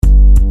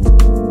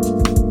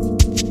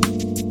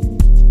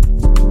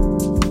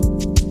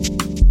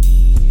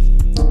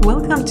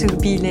to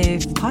Be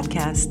Live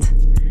podcast.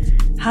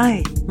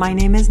 Hi, my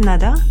name is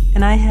Nada,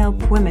 and I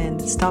help women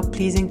stop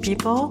pleasing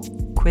people,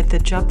 quit the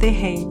job they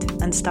hate,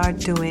 and start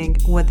doing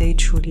what they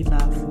truly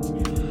love.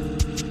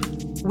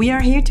 We are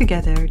here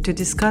together to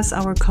discuss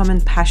our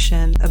common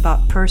passion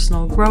about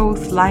personal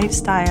growth,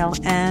 lifestyle,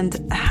 and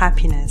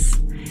happiness.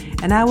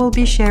 And I will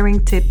be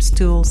sharing tips,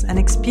 tools, and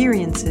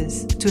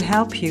experiences to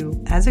help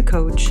you as a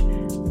coach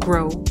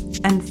grow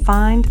and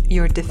find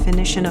your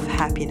definition of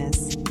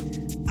happiness.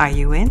 Are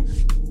you in?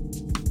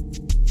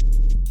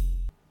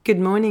 Good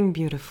morning,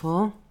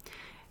 beautiful.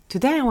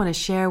 Today I want to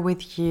share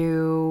with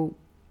you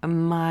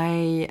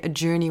my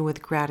journey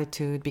with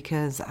gratitude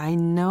because I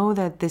know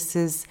that this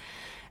is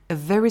a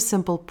very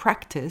simple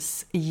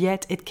practice,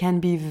 yet it can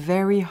be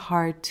very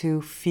hard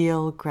to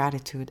feel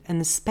gratitude.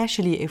 And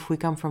especially if we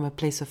come from a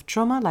place of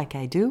trauma like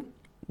I do,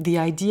 the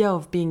idea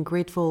of being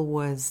grateful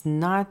was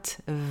not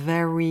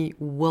very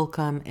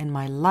welcome in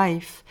my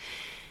life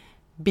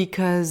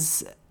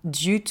because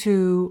due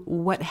to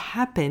what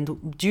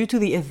happened, due to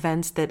the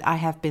events that I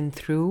have been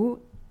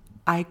through,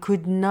 I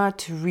could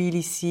not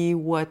really see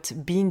what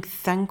being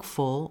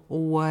thankful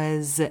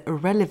was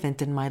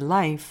relevant in my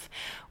life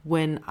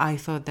when I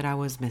thought that I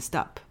was messed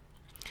up,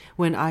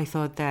 when I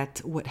thought that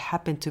what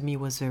happened to me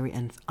was very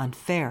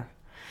unfair.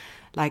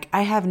 Like,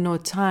 I have no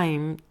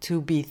time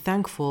to be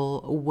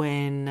thankful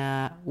when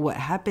what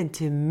happened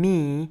to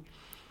me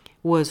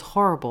was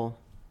horrible.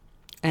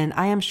 And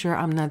I am sure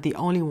I'm not the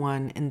only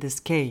one in this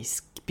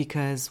case,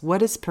 because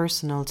what is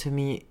personal to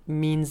me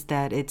means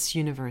that it's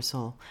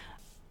universal.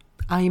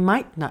 I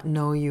might not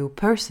know you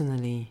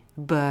personally,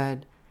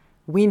 but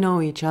we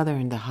know each other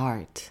in the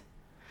heart.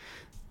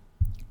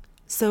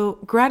 So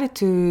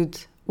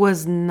gratitude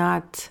was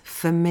not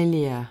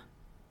familiar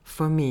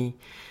for me.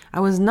 I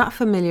was not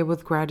familiar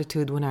with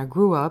gratitude when I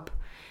grew up,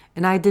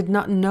 and I did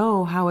not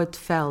know how it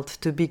felt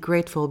to be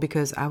grateful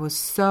because I was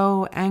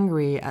so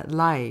angry at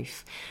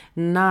life,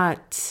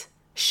 not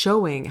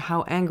showing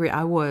how angry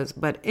I was,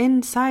 but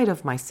inside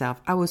of myself,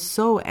 I was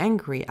so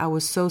angry. I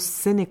was so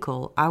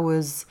cynical. I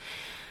was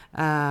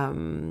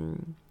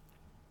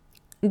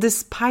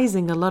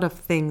despising a lot of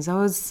things.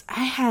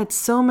 I had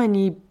so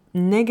many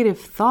negative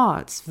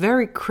thoughts,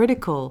 very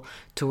critical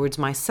towards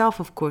myself,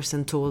 of course,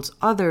 and towards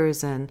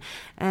others. And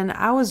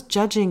I was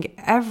judging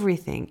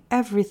everything.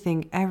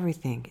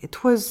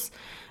 It was,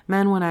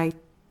 man, when I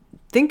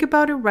think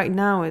about it right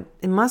now,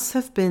 it must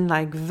have been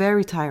like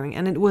very tiring.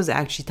 And it was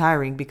actually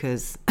tiring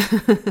because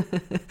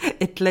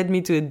it led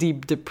me to a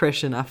deep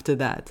depression after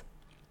that.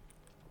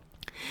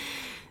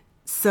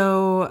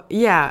 So,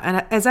 yeah,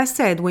 and as I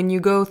said, when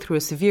you go through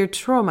a severe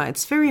trauma,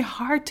 it's very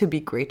hard to be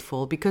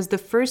grateful because the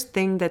first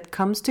thing that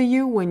comes to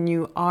you when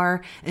you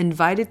are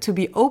invited to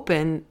be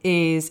open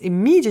is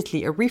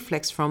immediately a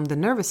reflex from the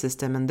nervous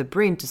system and the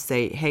brain to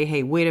say,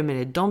 hey, wait a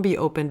minute, don't be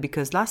open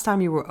because last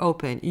time you were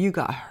open, you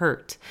got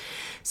hurt.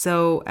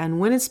 So, and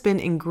when it's been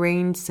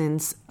ingrained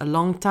since a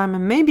long time,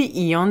 and maybe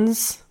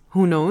eons,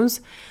 who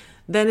knows,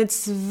 then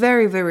it's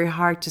very, very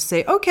hard to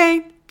say,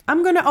 okay,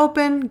 I'm going to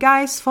open,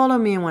 guys, follow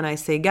me. And when I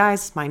say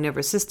guys, my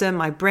nervous system,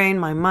 my brain,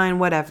 my mind,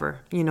 whatever,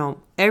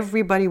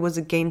 everybody was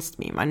against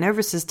me. My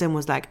nervous system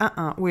was like,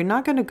 we're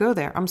not going to go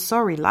there. I'm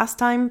sorry. Last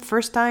time,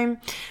 first time,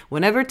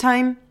 whenever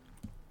time,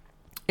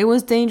 it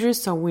was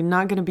dangerous. So we're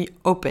not going to be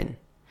open.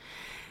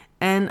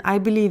 And I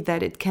believe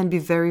that it can be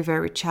very,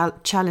 very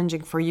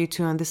challenging for you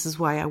too. And this is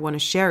why I want to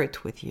share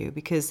it with you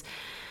because,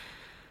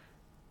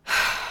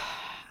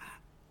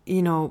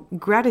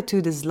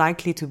 gratitude is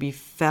likely to be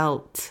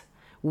felt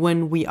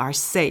when we are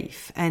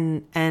safe.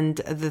 And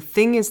the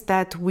thing is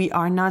that we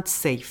are not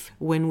safe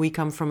when we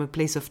come from a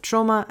place of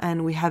trauma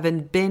and we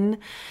haven't been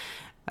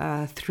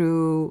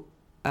through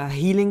a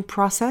healing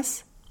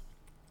process.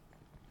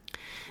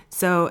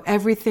 So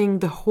everything,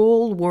 the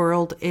whole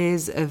world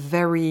is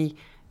very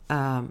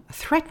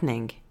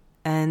threatening.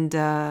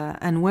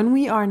 And when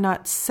we are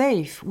not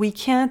safe, we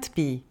can't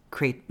be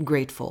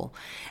grateful.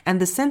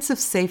 And the sense of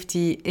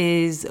safety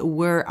is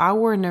where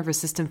our nervous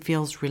system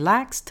feels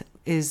relaxed,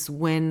 is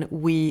when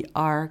we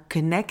are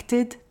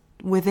connected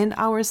within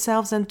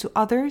ourselves and to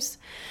others,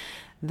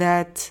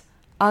 that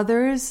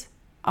others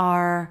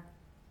are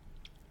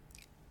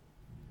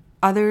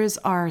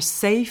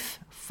safe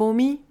for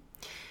me.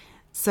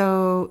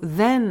 So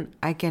then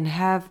I can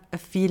have a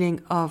feeling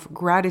of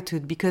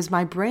gratitude because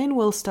my brain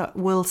will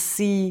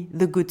see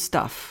the good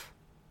stuff,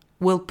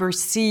 will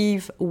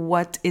perceive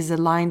what is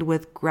aligned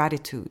with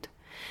gratitude.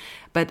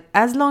 But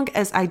as long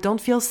as I don't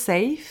feel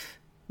safe,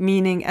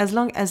 meaning as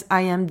long as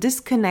I am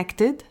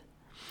disconnected,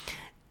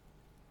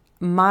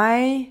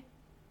 my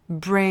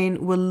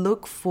brain will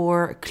look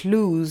for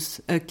cues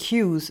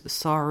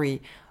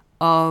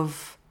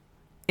of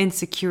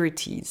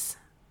insecurities.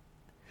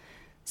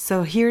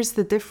 So here's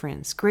the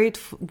difference.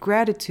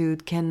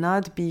 Gratitude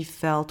cannot be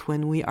felt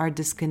when we are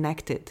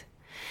disconnected.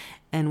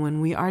 And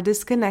when we are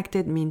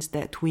disconnected means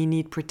that we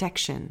need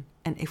protection.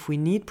 And if we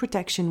need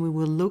protection, we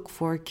will look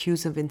for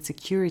cues of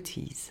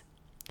insecurities.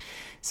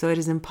 So it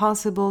is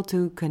impossible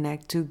to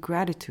connect to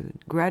gratitude.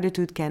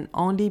 Gratitude can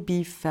only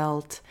be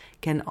felt,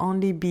 can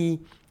only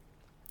be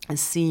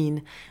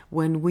seen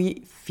when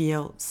we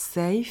feel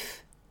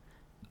safe,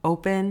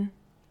 open,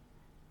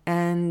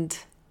 and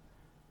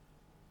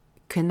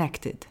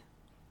connected.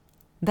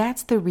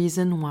 That's the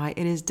reason why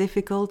it is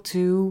difficult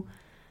to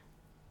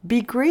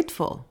be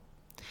grateful.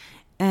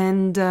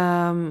 And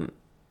I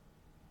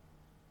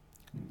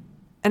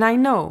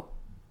know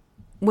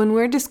when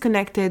we're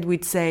disconnected,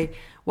 we'd say,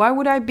 why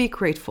would I be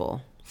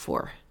grateful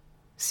for?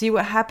 See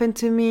what happened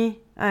to me?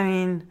 I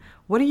mean,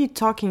 what are you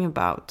talking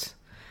about?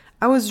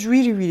 I was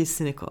really, really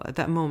cynical at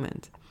that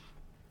moment.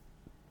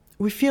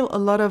 We feel a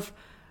lot of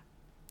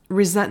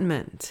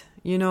resentment.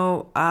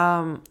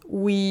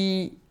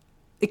 We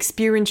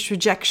experience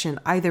rejection.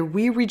 Either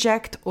we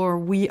reject or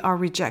we are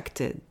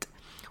rejected.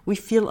 We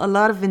feel a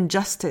lot of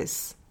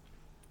injustice.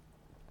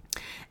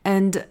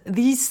 And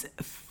these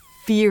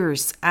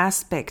fierce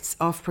aspects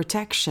of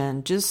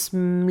protection just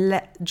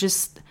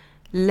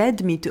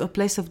led me to a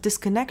place of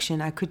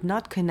disconnection. I could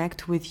not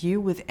connect with you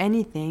with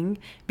anything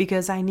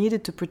because I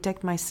needed to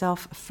protect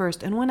myself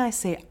first. And when I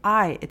say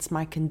I, it's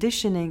my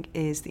conditioning,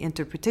 is the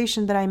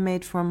interpretation that I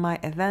made from my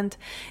event,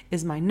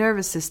 is my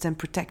nervous system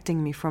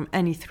protecting me from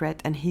any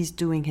threat, and he's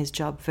doing his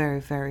job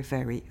very, very,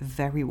 very,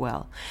 very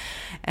well.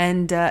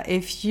 And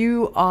if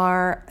you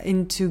are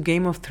into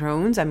Game of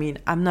Thrones, I mean,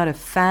 I'm not a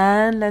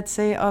fan, let's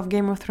say, of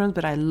Game of Thrones,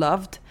 but I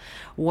loved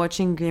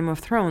watching Game of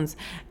Thrones.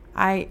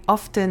 I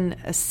often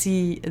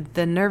see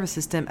the nervous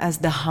system as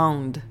the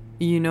hound,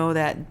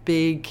 that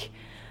big,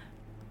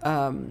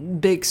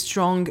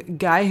 strong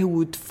guy who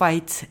would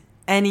fight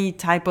any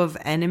type of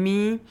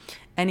enemy,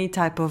 any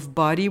type of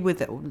body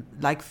with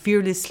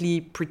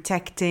fearlessly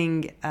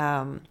protecting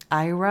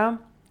Ira.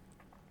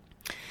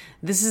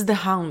 This is the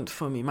hound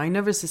for me. My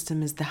nervous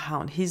system is the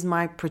hound. He's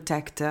my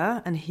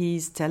protector and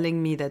he's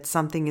telling me that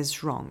something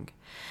is wrong.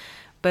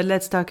 But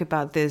let's talk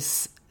about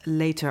this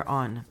later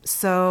on.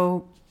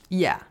 So,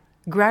 yeah.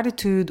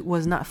 Gratitude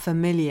was not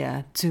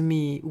familiar to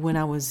me when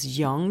I was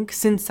young,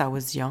 since I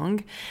was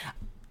young.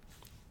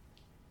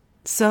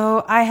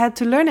 So I had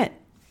to learn it.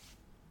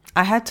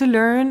 I had to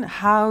learn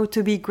how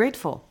to be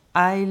grateful.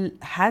 I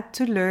had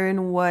to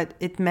learn what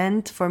it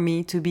meant for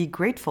me to be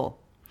grateful.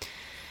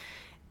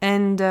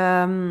 And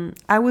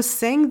I was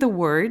saying the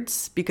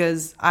words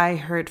because I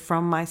heard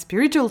from my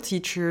spiritual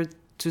teacher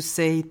to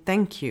say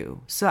thank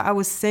you. So I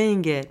was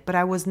saying it, but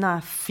I was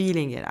not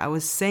feeling it. I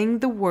was saying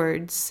the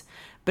words,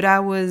 but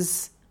I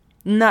was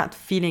not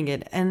feeling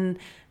it. And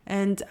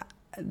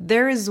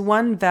there is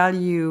one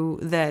value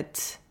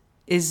that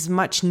is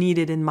much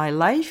needed in my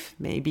life.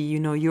 Maybe you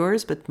know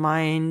yours, but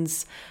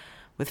mine's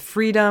with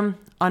freedom,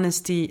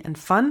 honesty, and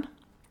fun.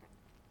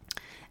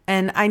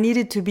 And I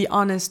needed to be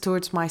honest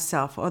towards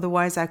myself.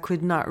 Otherwise, I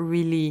could not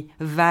really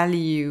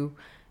value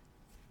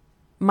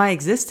my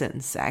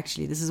existence,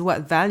 actually. This is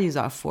what values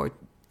are for,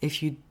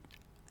 if you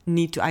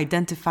need to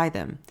identify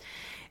them.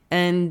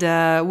 And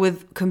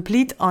with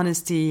complete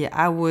honesty,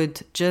 I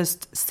would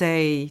just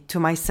say to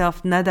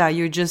myself, Nada,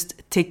 you're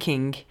just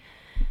ticking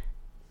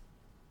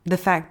the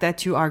fact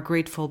that you are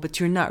grateful, but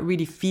you're not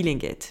really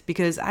feeling it.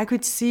 Because I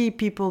could see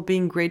people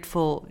being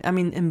grateful,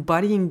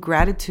 embodying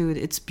gratitude.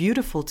 It's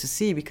beautiful to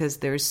see because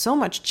there's so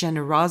much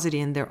generosity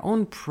in their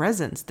own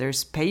presence.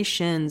 There's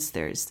patience,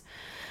 there's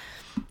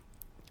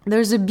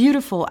a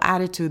beautiful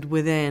attitude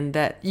within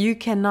that you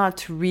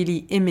cannot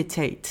really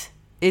imitate.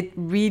 It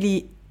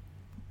really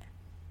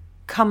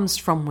comes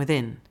from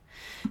within.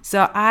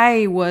 So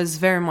I was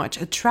very much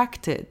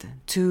attracted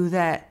to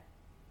that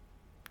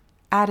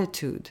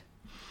attitude.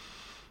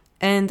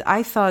 And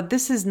I thought,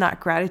 this is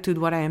not gratitude,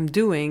 what I am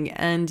doing.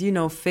 And,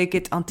 fake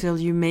it until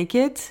you make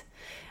it.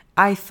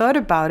 I thought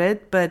about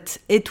it, but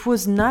it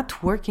was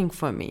not working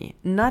for me.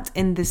 Not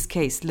in this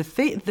case. The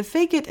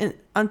fake it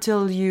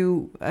until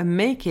you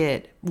make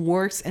it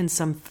works in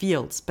some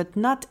fields, but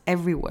not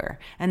everywhere.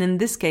 And in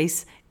this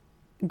case,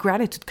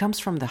 gratitude comes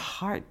from the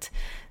heart.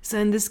 So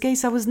in this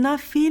case, I was not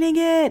feeling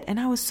it and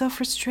I was so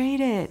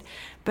frustrated.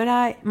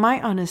 But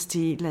my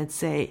honesty, let's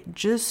say,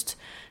 just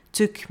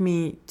took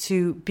me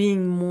to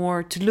being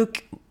more, to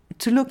look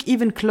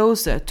even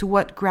closer to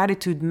what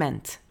gratitude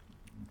meant.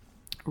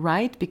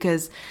 Right?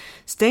 Because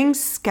staying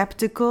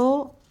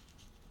skeptical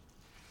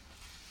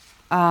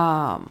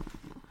was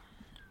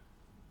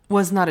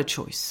not a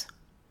choice.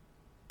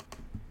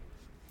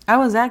 I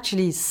was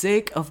actually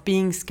sick of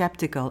being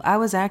skeptical. I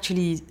was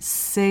actually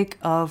sick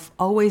of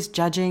always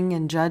judging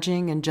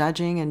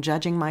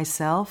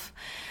myself.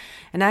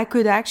 And I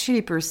could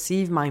actually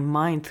perceive my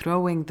mind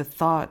throwing the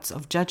thoughts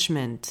of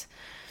judgment.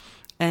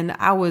 And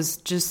I was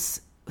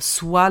just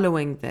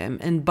swallowing them,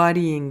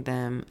 embodying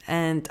them.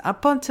 And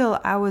up until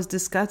I was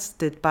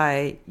disgusted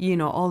by,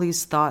 all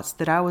these thoughts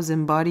that I was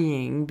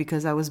embodying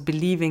because I was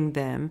believing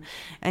them.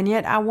 And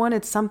yet I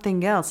wanted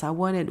something else. I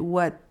wanted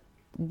what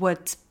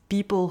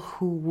people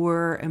who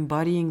were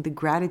embodying the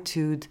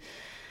gratitude,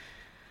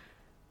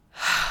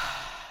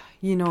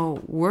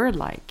 were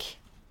like.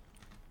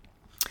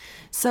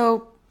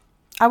 So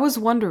I was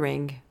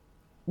wondering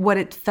what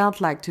it felt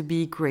like to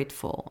be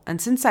grateful.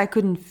 And since I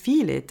couldn't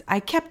feel it,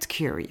 I kept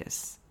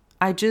curious.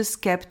 I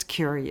just kept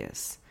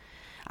curious.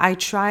 I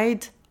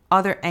tried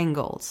other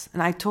angles.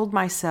 And I told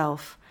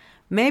myself,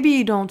 maybe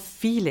you don't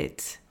feel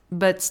it,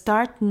 but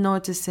start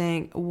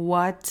noticing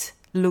what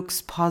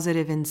looks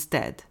positive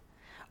instead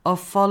of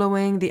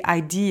following the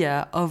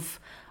idea of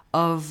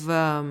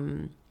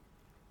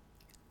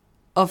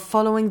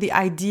following the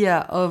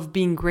idea of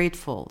being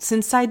grateful.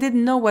 Since I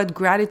didn't know what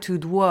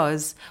gratitude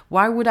was,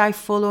 why would I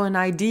follow an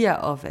idea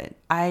of it?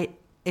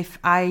 If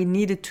I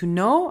needed to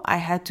know, I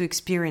had to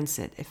experience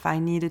it. If I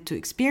needed to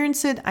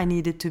experience it, I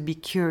needed to be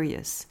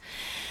curious.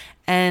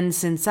 And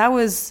since I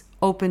was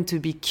open to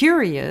be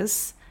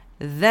curious,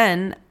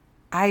 then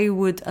I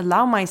would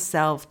allow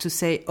myself to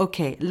say,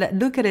 okay,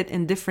 look at it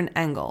in different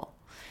angle.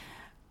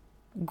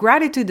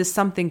 Gratitude is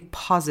something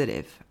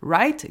positive,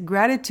 right?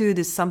 Gratitude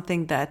is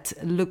something that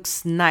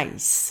looks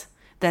nice,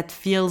 that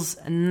feels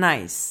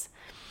nice.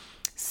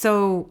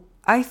 So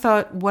I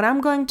thought what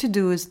I'm going to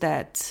do is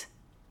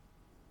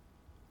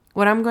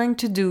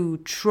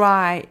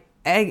try,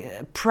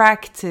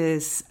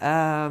 practice,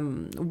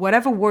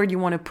 whatever word you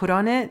want to put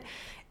on it,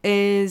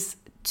 is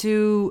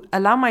to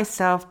allow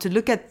myself to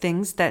look at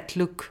things that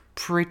look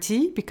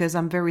pretty, because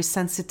I'm very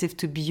sensitive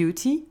to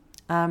beauty.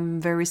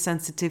 I'm very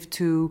sensitive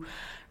to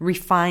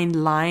refined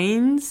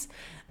lines.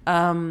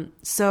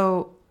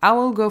 So I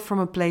will go from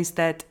a place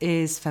that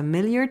is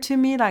familiar to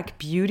me, like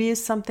beauty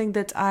is something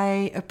that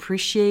I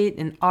appreciate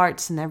in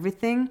arts and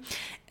everything.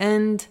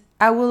 And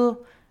I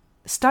will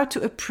start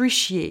to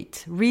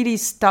appreciate, really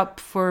stop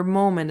for a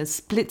moment, a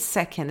split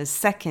second, a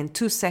second,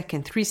 2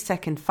 seconds, 3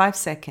 seconds, 5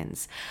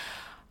 seconds.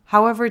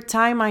 However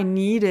time I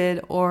needed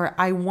or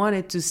I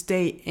wanted to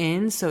stay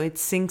in, so it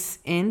sinks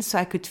in, so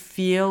I could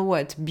feel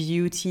what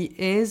beauty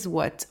is,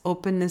 what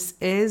openness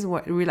is,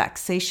 what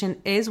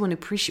relaxation is.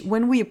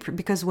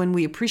 Because when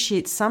we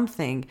appreciate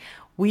something,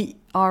 we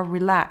are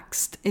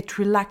relaxed. It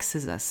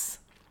relaxes us.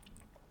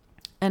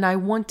 And I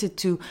wanted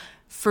to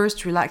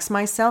first relax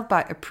myself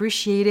by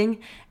appreciating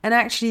and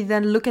actually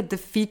then look at the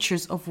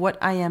features of what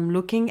I am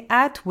looking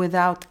at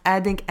without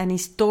adding any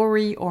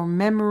story or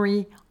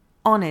memory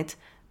on it,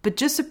 but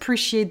just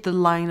appreciate the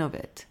line of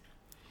it.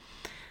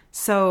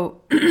 So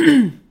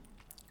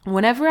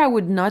whenever I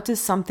would notice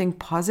something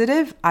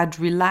positive, I'd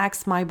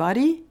relax my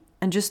body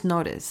and just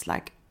notice,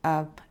 like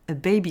a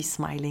baby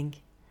smiling.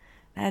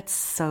 That's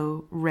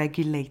so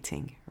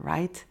regulating,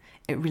 right?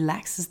 It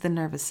relaxes the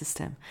nervous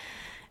system.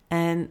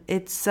 And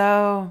it's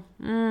so,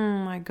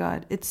 my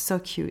God, it's so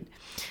cute.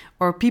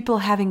 Or people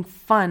having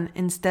fun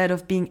instead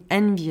of being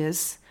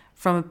envious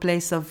from a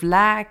place of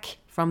lack,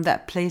 from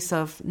that place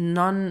of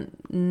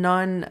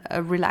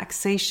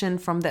non-relaxation,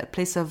 from that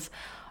place of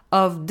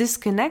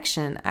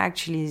disconnection.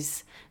 Actually,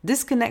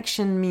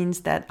 disconnection means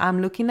that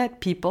I'm looking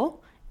at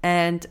people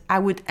and I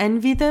would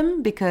envy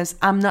them because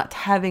I'm not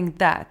having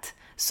that.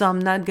 So I'm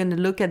not going to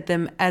look at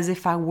them as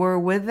if I were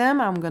with them.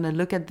 I'm going to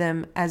look at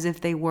them as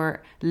if they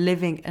were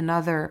living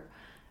another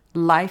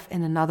life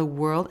in another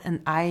world,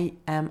 and I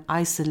am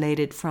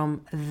isolated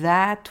from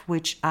that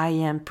which I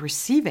am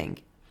perceiving.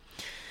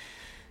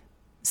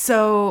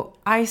 So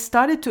I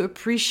started to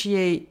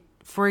appreciate,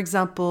 for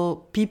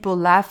example, people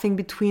laughing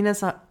between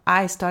us.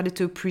 I started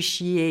to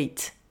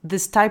appreciate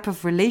this type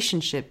of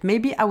relationship.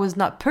 Maybe I was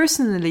not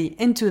personally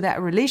into that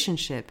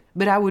relationship,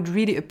 but I would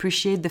really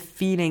appreciate the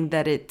feeling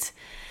that it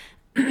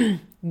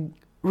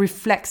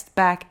reflects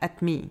back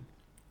at me.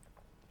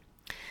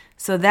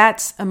 So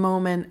that's a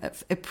moment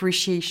of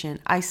appreciation.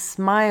 I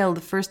smiled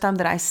the first time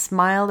that I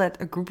smiled at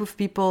a group of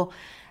people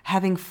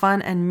having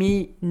fun and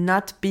me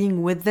not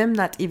being with them,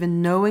 not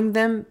even knowing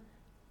them.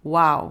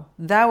 Wow,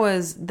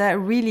 that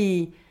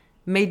really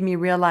made me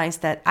realize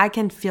that I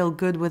can feel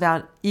good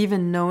without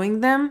even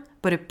knowing them,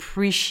 but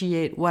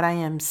appreciate what I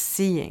am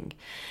seeing.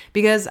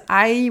 Because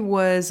I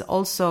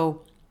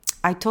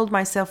told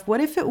myself, what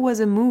if it was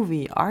a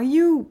movie? Are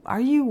you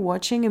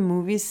watching a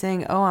movie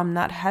saying, oh, I'm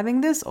not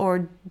having this?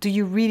 Or do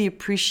you really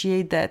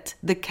appreciate that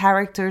the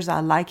characters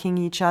are liking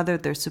each other,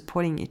 they're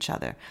supporting each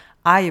other?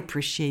 I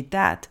appreciate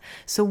that.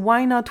 So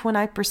why not when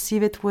I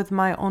perceive it with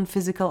my own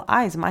physical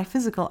eyes? My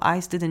physical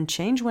eyes didn't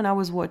change when I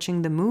was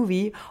watching the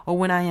movie or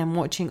when I am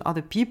watching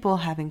other people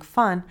having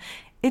fun.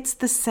 It's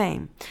the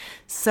same.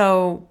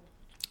 So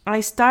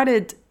I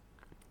started,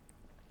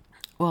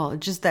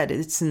 just that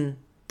it's in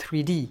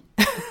 3D.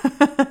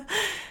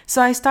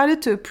 So I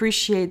started to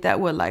appreciate that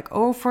we're like,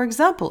 for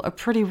example, a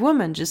pretty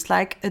woman, just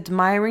like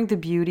admiring the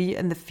beauty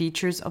and the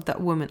features of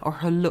that woman or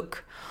her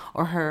look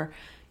or her,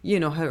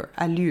 her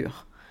allure.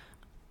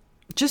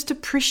 Just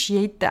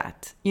appreciate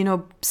that,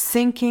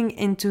 sinking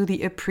into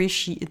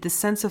the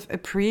sense of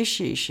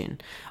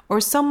appreciation,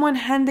 or someone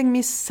handing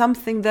me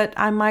something that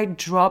I might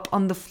drop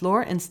on the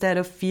floor instead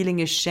of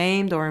feeling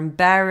ashamed or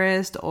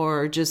embarrassed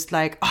or just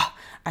like,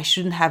 I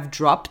shouldn't have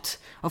dropped.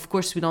 Of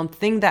course, we don't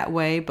think that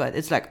way, but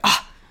it's like,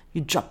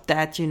 you dropped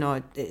that,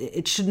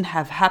 it shouldn't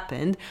have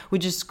happened. We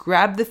just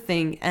grab the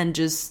thing and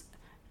just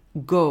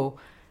go.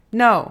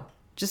 No,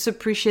 just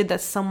appreciate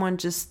that someone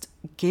just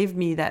gave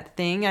me that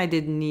thing. I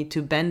didn't need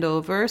to bend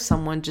over.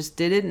 Someone just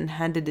did it and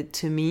handed it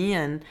to me.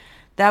 And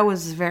that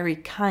was very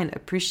kind.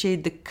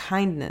 Appreciate the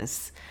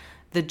kindness.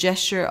 the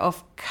gesture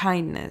of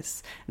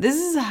kindness. This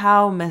is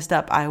how messed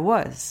up I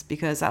was,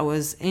 because I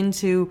was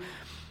into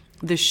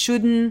the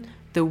shouldn't,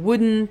 the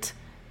wouldn't,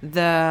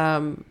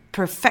 the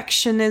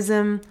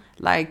perfectionism.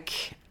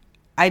 Like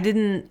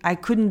I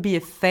couldn't be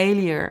a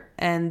failure,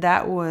 and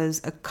that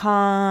was a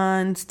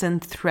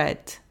constant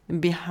threat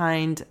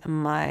behind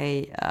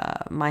my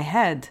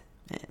head.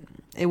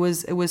 It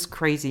was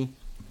crazy.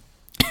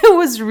 It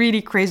was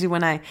really crazy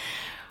when I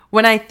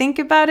think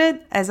about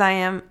it as I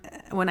am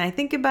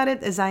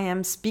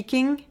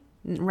speaking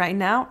right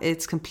now.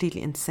 It's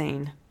completely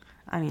insane.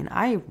 I mean,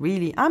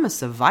 I'm a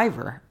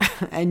survivor,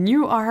 and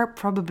you are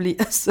probably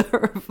a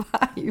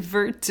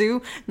survivor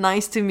too.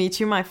 Nice to meet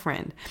you, my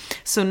friend.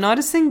 So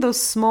noticing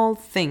those small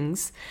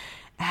things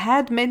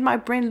had made my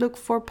brain look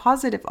for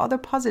other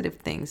positive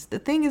things. The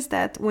thing is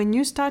that when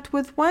you start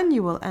with one,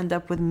 you will end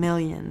up with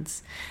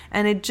millions.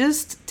 And it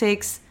just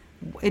takes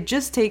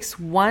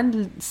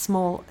one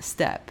small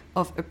step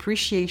of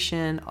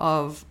appreciation,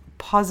 of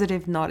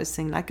positive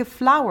noticing, like a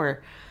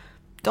flower.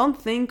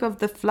 Don't think of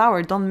the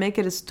flower, don't make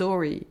it a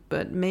story,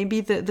 but maybe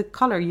the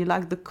color, you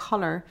like the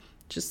color,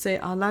 just say,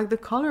 I like the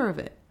color of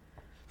it.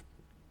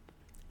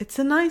 It's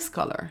a nice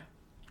color.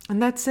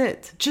 And that's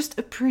it. Just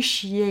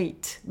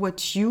appreciate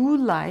what you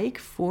like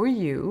for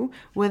you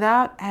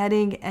without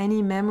adding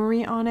any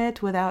memory on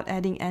it, without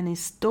adding any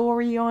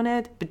story on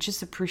it, but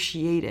just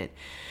appreciate it.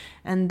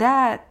 And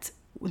that,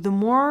 the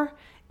more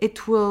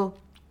it will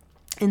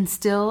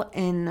instill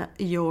in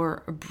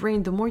your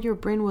brain, the more your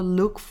brain will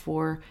look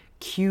for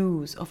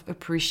cues of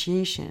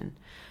appreciation.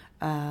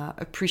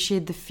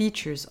 Appreciate the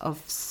features of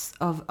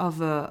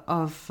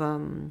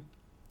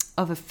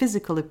a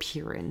physical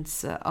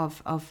appearance,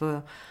 of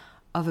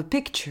a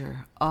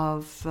picture,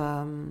 of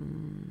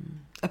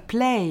a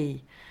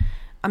play.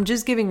 I'm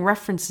just giving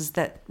references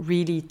that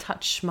really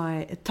touch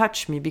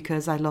me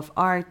because I love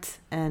art,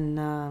 and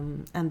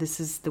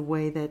this is the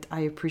way that I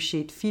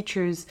appreciate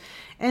features,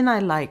 and I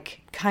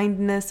like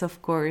kindness,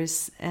 of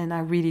course, and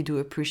I really do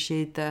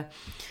appreciate the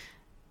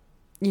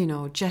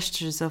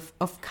gestures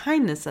of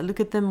kindness. I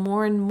look at them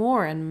more and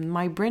more, and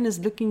my brain is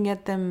looking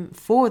at them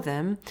for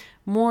them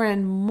more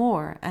and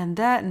more, and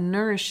that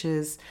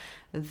nourishes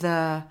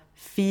the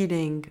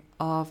feeling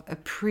of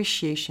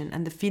appreciation,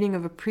 and the feeling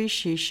of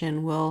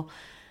appreciation will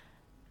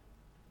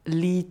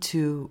lead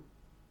to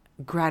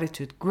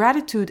gratitude.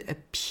 Gratitude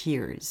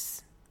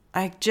appears,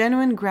 like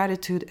genuine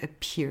gratitude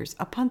appears,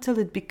 up until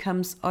it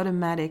becomes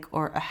automatic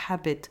or a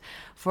habit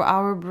for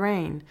our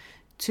brain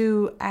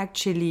to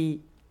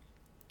actually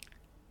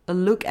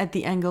look at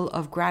the angle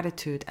of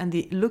gratitude. And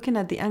looking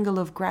at the angle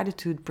of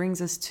gratitude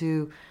brings us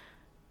to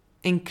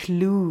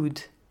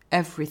include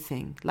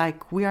everything.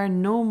 Like, we are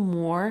no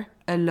more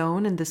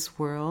alone in this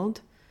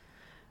world,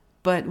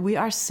 but we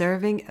are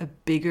serving a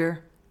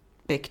bigger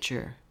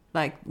picture.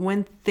 Like,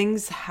 when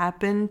things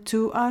happen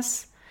to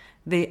us,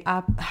 they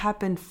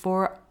happen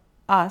for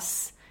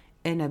us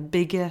in a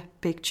bigger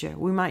picture.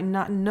 We might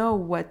not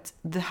know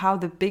how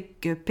the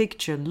bigger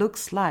picture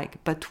looks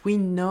like, but we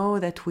know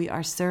that we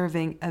are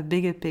serving a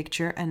bigger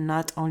picture and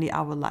not only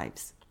our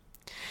lives.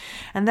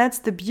 And that's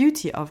the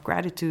beauty of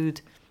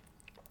gratitude.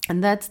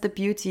 And that's the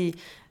beauty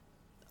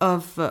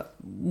of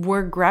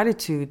where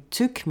gratitude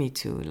took me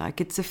to.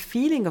 Like, it's a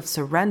feeling of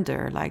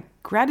surrender. Like,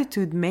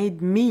 gratitude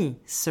made me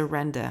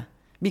surrender,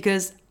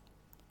 because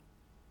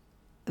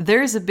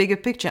there's a bigger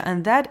picture,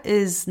 and that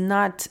is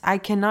not, I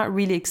cannot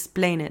really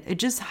explain it. It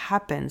just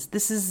happens.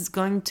 This is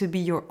going to be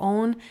your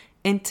own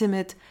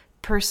intimate,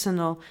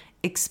 personal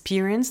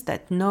experience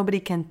that nobody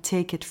can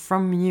take it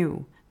from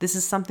you. This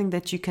is something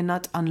that you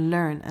cannot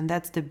unlearn, and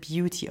that's the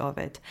beauty of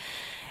it.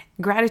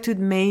 Gratitude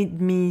made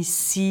me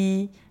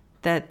see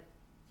that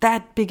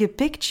bigger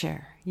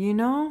picture,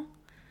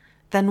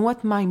 than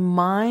what my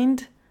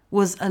mind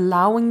was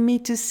allowing me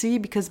to see,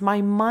 because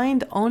my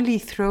mind only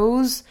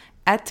throws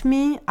at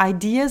me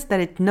ideas that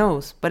it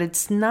knows, but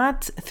it's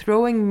not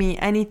throwing me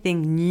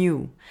anything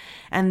new.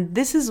 And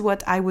this is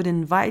what I would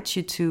invite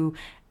you to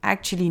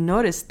actually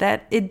notice,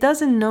 that it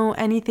doesn't know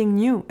anything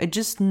new. It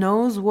just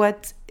knows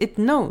what it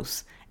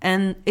knows.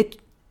 And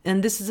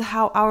this is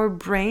how our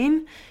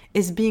brain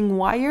is being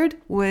wired,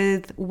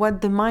 with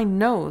what the mind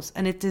knows.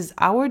 And it is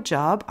our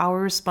job, our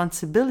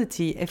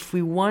responsibility, if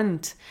we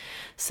want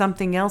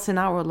something else in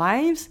our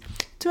lives,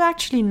 to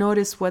actually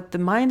notice what the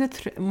mind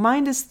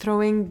is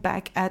throwing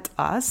back at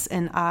us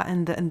in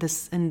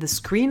the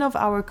screen of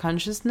our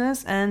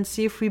consciousness, and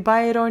see if we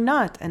buy it or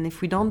not. And if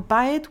we don't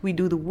buy it, we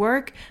do the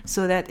work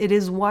so that it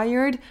is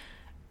wired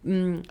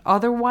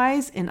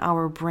otherwise in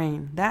our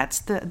brain. That's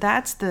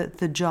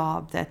the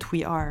job that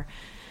we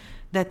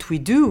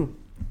do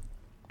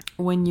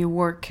when we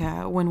work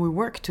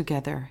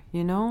together,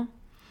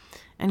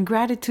 And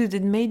gratitude,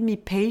 it made me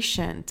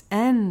patient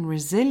and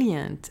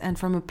resilient. And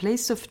from a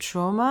place of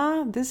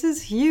trauma, this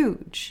is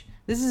huge.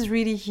 This is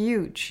really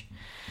huge.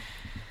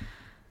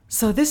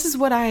 So this is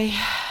what I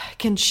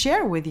can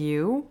share with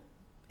you.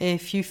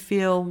 If you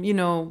feel,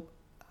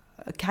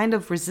 a kind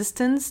of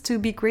resistance to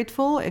be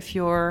grateful, if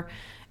you're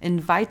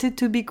invited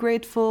to be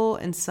grateful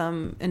in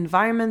some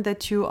environment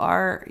that you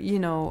are,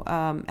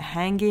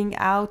 hanging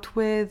out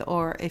with,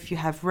 or if you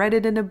have read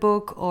it in a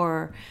book,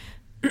 or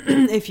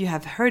if you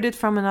have heard it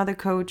from another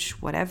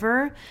coach,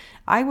 whatever,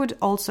 I would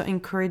also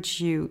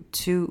encourage you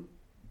to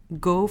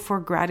go for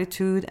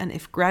gratitude. And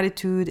if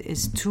gratitude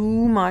is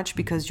too much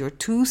because you're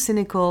too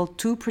cynical,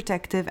 too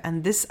protective,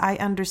 and this I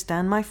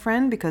understand, my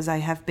friend, because I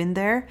have been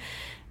there,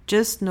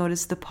 just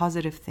notice the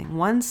positive thing.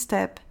 One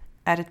step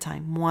at a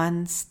time.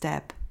 One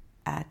step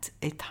at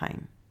a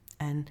time.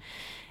 And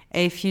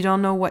if you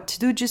don't know what to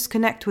do, just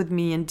connect with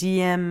me and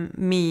DM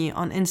me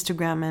on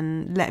Instagram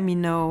and let me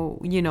know,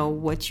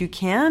 what you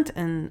can't.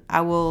 And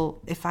I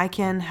will, if I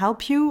can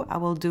help you, I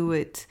will do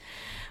it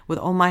with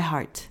all my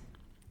heart.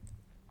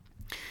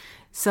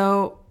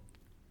 So,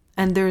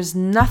 and there's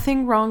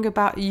nothing wrong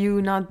about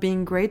you not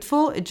being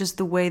grateful. It's just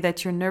the way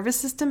that your nervous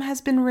system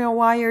has been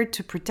rewired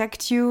to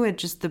protect you.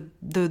 It's just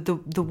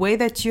the way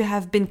that you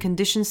have been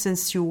conditioned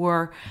since you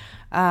were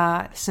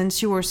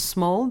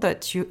small.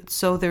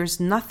 So there's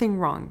nothing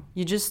wrong.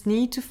 You just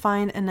need to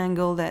find an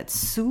angle that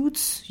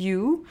suits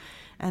you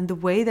and the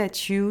way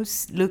that you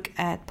look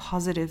at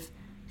positive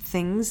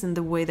things and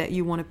the way that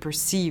you want to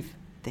perceive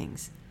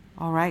things.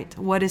 All right,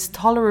 what is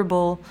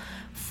tolerable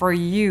for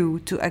you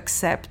to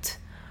accept,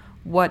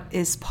 what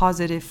is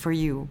positive for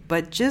you,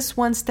 but just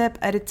one step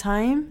at a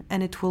time,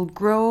 and it will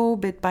grow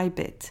bit by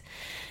bit.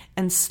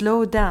 And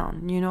slow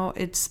down.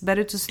 It's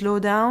better to slow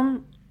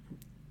down.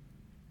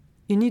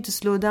 You need to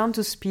slow down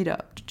to speed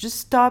up. Just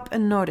stop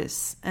and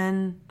notice.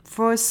 And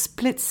for a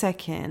split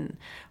second,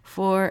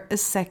 for a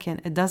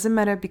second, it doesn't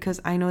matter, because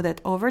I know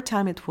that over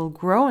time it will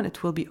grow and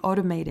it will be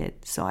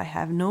automated. So I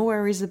have no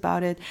worries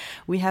about it.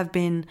 We have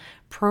been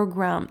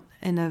programmed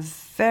in a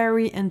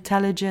very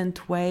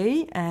intelligent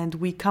way, and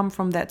we come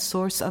from that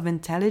source of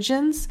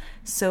intelligence.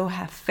 So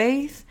have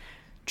faith,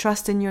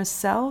 trust in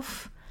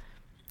yourself,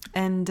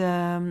 and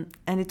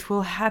it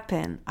will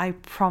happen. I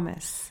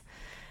promise.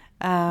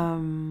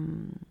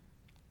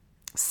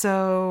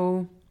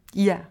 So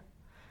yeah,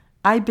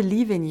 I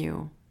believe in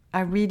you.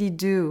 I really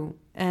do.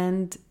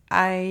 And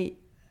I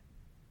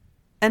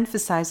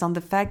emphasize on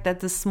the fact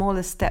that the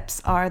smallest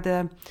steps are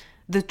the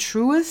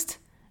truest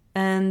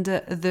and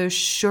the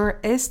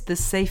surest, the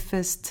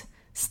safest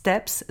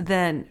steps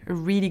than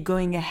really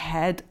going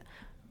ahead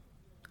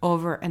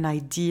over an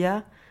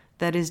idea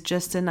that is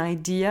just an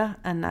idea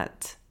and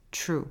not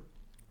true.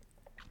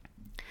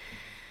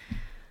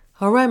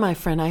 All right, my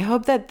friend, I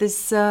hope that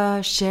this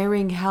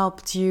sharing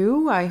helped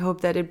you. I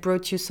hope that it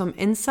brought you some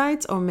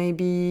insights, or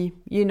maybe,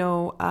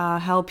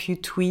 help you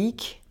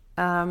tweak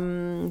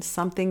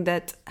something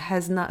that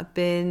has not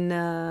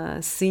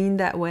been seen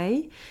that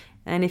way.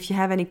 And if you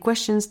have any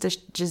questions,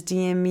 just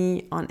DM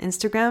me on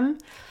Instagram.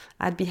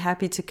 I'd be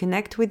happy to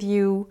connect with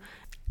you.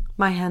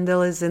 My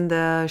handle is in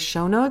the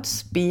show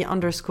notes,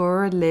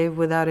 B_live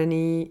without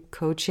any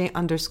coaching.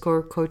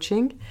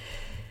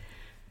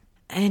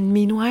 And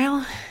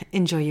meanwhile,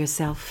 enjoy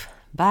yourself.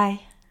 Bye.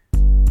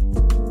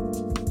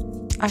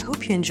 I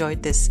hope you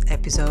enjoyed this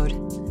episode.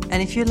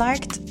 And if you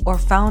liked or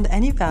found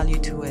any value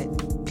to it,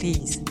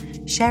 please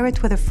share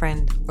it with a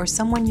friend or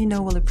someone you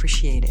know will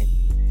appreciate it.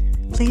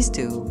 Please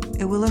do.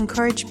 It will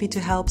encourage me to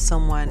help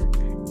someone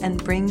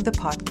and bring the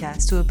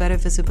podcast to a better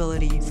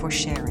visibility for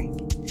sharing.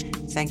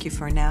 Thank you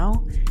for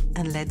now,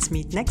 and let's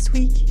meet next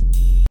week.